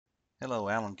Hello,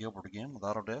 Alan Gilbert again with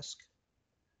Autodesk.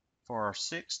 For our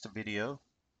sixth video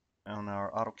on our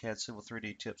AutoCAD Civil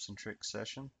 3D Tips and Tricks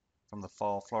session from the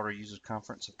Fall Florida Users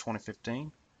Conference of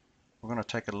 2015, we're going to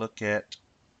take a look at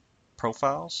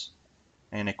profiles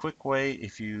and a quick way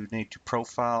if you need to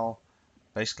profile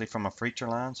basically from a feature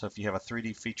line. So if you have a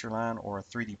 3D feature line or a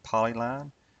 3D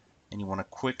polyline and you want to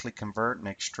quickly convert and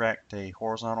extract a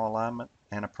horizontal alignment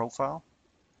and a profile,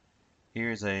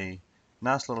 here's a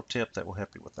nice little tip that will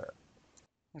help you with that.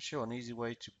 I'll show an easy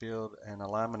way to build an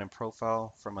alignment and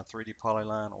profile from a 3D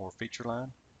polyline or feature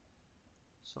line.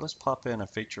 So let's pop in a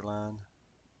feature line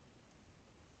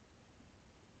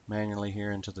manually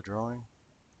here into the drawing.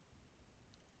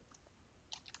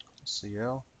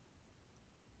 CL.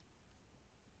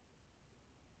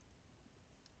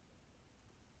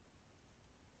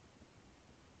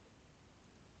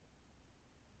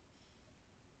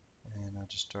 And I'll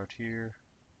just start here.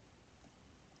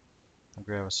 I'll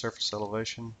grab a surface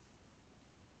elevation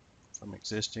from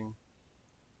existing.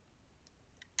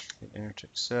 Hit enter to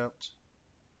accept.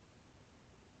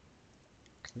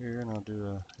 Clear, and I'll do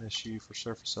a SU for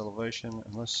surface elevation.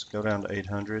 And let's go down to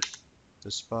 800,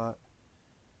 this spot.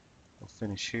 We'll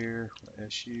finish here with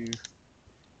SU.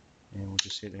 And we'll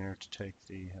just hit enter to take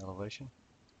the elevation.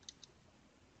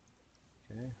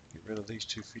 Okay, get rid of these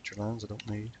two feature lines I don't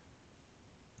need.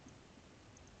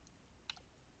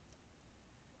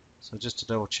 So just to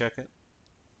double check it,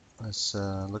 let's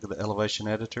look at the elevation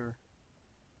editor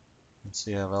and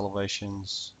see I have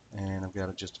elevations and I've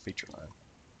got just a feature line.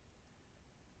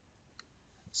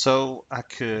 So I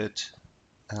could,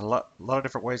 a lot of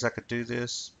different ways I could do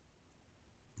this,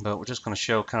 but we're just going to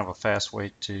show kind of a fast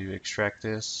way to extract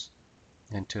this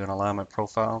into an alignment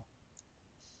profile.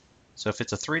 So if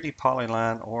it's a 3D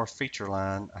polyline or feature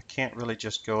line, I can't really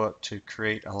just go up to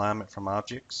create alignment from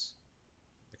objects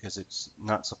because it's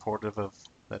not supportive of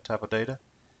that type of data.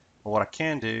 But what I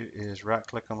can do is right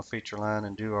click on the feature line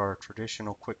and do our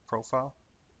traditional quick profile.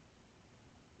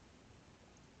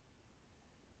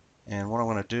 And what I'm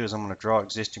going to do is I'm going to draw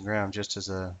existing ground just as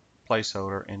a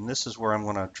placeholder, and this is where I'm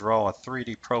going to draw a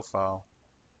 3D profile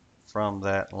from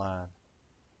that line.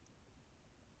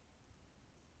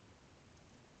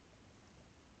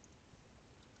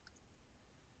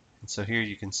 And so here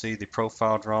you can see the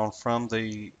profile drawn from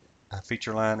the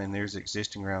feature line, and there's the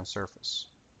existing ground surface.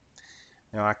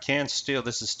 Now I can still,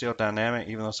 this is still dynamic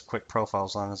even though it's a quick profile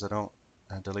as long as I don't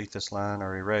delete this line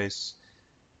or erase.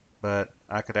 But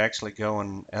I could actually go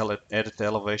and edit the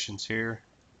elevations here.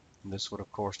 And this would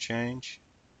of course change.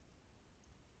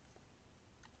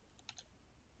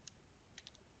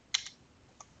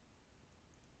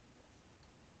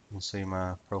 You can see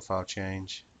my profile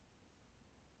change.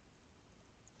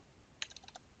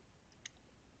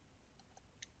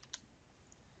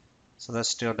 So that's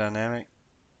still dynamic.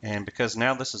 And because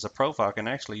now this is a profile, I can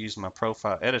actually use my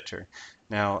profile editor.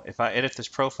 Now, if I edit this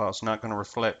profile, it's not going to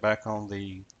reflect back on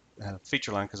the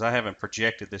feature line because I haven't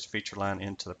projected this feature line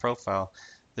into the profile.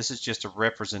 This is just a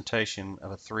representation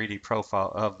of a 3D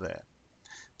profile of that.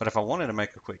 But if I wanted to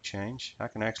make a quick change, I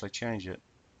can actually change it.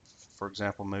 For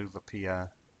example, move a PVI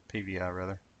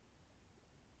rather.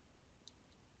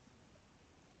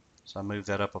 So I move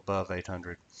that up above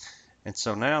 800. And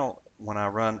so now when I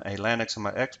run a land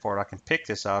XML export, I can pick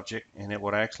this object and it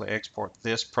would actually export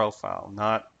this profile,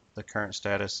 not the current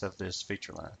status of this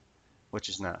feature line, which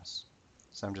is nice.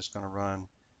 So I'm just going to run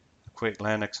a quick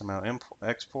land XML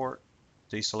export,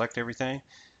 deselect everything,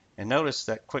 and notice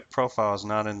that quick profile is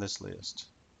not in this list.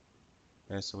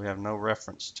 Okay, so we have no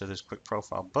reference to this quick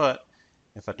profile, but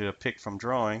if I do a pick from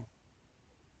drawing,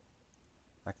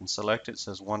 I can select it,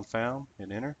 says one found,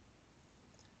 hit enter.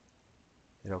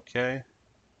 Hit OK.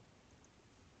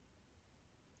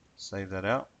 Save that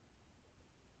out.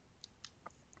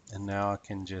 And now I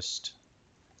can just,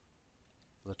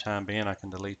 for the time being, I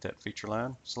can delete that feature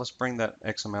line. So let's bring that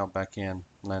XML back in,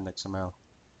 land XML.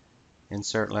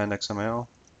 Insert land XML.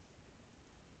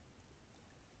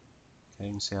 Okay,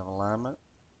 you can see I have alignment,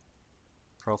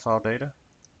 profile data.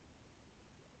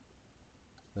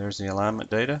 There's the alignment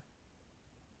data.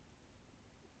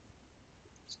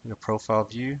 Let's do a profile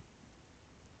view.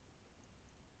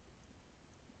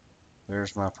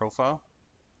 There's my profile.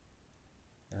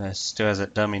 And it still has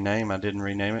that dummy name. I didn't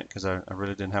rename it because I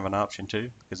really didn't have an option to,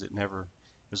 because it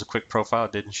was a quick profile.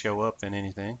 It didn't show up in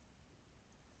anything.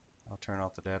 I'll turn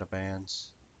off the data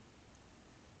bands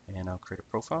and I'll create a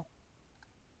profile.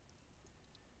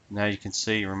 Now you can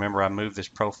see, remember I moved this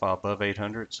profile above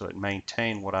 800 so it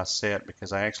maintained what I set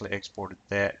because I actually exported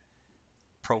that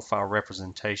profile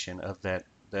representation of that,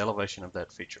 the elevation of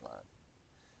that feature line.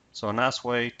 So a nice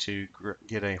way to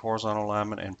get a horizontal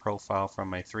alignment and profile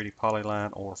from a 3D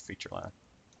polyline or feature line.